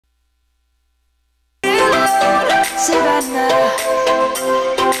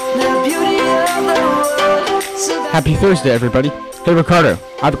Happy Thursday, everybody. Hey, Ricardo,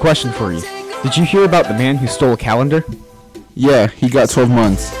 I have a question for you. Did you hear about the man who stole a calendar? Yeah, he got 12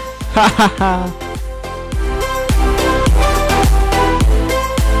 months. Ha ha ha!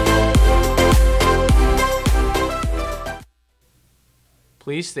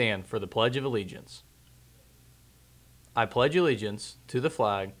 Please stand for the Pledge of Allegiance. I pledge allegiance to the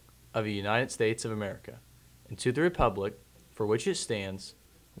flag of the United States of America and to the republic for which it stands,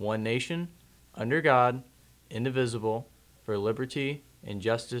 one nation, under God, indivisible, for liberty and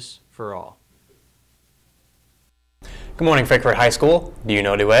justice for all. Good morning, Frankfort High School. Do you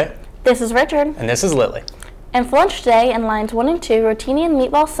know the way? This is Richard. And this is Lily. And for lunch today, in lines 1 and 2, rotini and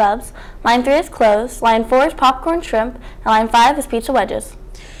meatball subs. Line 3 is closed. Line 4 is popcorn shrimp. And line 5 is pizza wedges.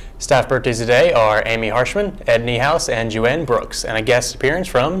 Staff birthdays today are Amy Harshman, Ed Niehaus, and Joanne Brooks, and a guest appearance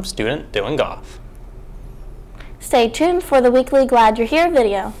from student Dylan Goff. Stay tuned for the weekly Glad You're Here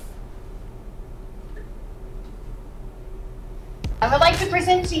video. I would like to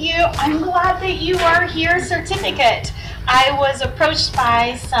present to you, I'm glad that you are here certificate. I was approached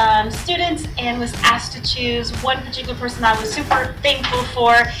by some students and was asked to choose one particular person I was super thankful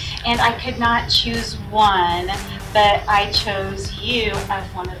for, and I could not choose one, but I chose you as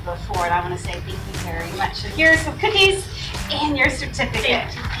one of the four, and I want to say thank you very much. So here's some cookies and your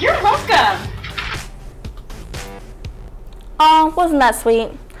certificate. You're welcome. Aw, wasn't that sweet?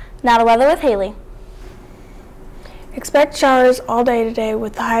 Now the weather with Haley. Expect showers all day today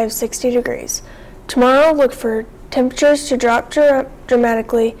with a high of 60 degrees. Tomorrow, look for temperatures to drop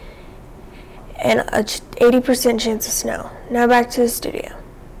dramatically and a 80% chance of snow. Now back to the studio.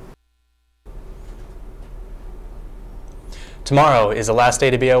 Tomorrow is the last day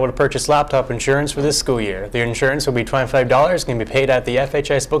to be able to purchase laptop insurance for this school year. The insurance will be $25 and can be paid at the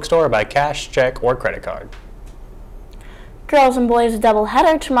FHS bookstore by cash, check, or credit card. Girls and boys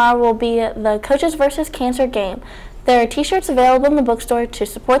doubleheader tomorrow will be the Coaches vs. Cancer game. There are t-shirts available in the bookstore to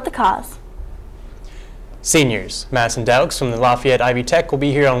support the cause. Seniors, Madison Dowks from the Lafayette Ivy Tech will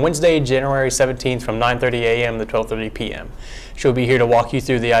be here on Wednesday, January 17th from 9:30 a.m. to 12:30 p.m. She'll be here to walk you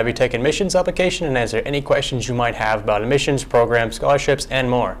through the Ivy Tech admissions application and answer any questions you might have about admissions, programs, scholarships, and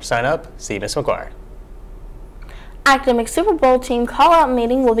more. Sign up, see Ms. McGuire. Academic Super Bowl team call-out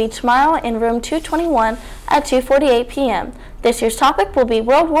meeting will be tomorrow in room 221 at 2:48 p.m. This year's topic will be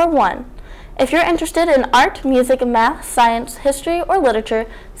World War I. If you're interested in art, music, math, science, history, or literature,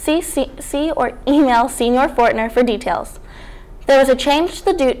 see or email Senior Fortner for details. There was a change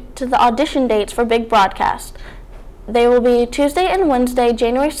to the audition dates for Big Broadcast. They will be Tuesday and Wednesday,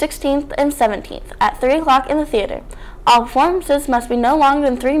 January 16th and 17th at 3 o'clock in the theater. All performances must be no longer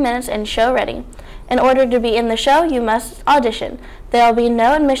than 3 minutes and show ready. In order to be in the show, you must audition. There will be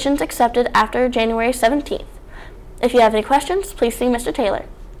no admissions accepted after January 17th. If you have any questions, please see Mr. Taylor.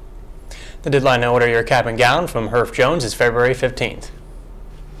 The deadline to order your cap and gown from Herff Jones is February 15th.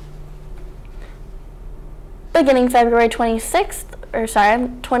 Beginning February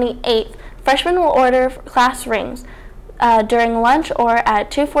 28th, freshmen will order class rings during lunch or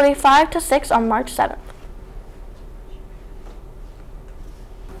at 2:45 to 6 on March 7th.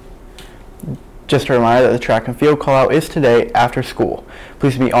 Just a reminder that the track and field call-out is today after school.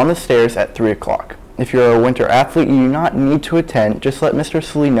 Please be on the stairs at 3 o'clock. If you're a winter athlete, you do not need to attend. Just let Mr.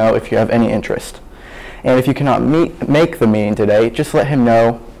 Sully know if you have any interest. And if you cannot make the meeting today, just let him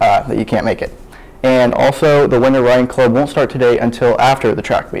know that you can't make it. And also, the Winter Riding Club won't start today until after the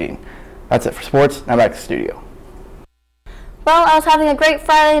track meeting. That's it for sports. Now back to the studio. Well, I was having a great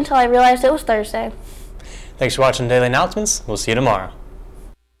Friday until I realized it was Thursday. Thanks for watching Daily Announcements. We'll see you tomorrow.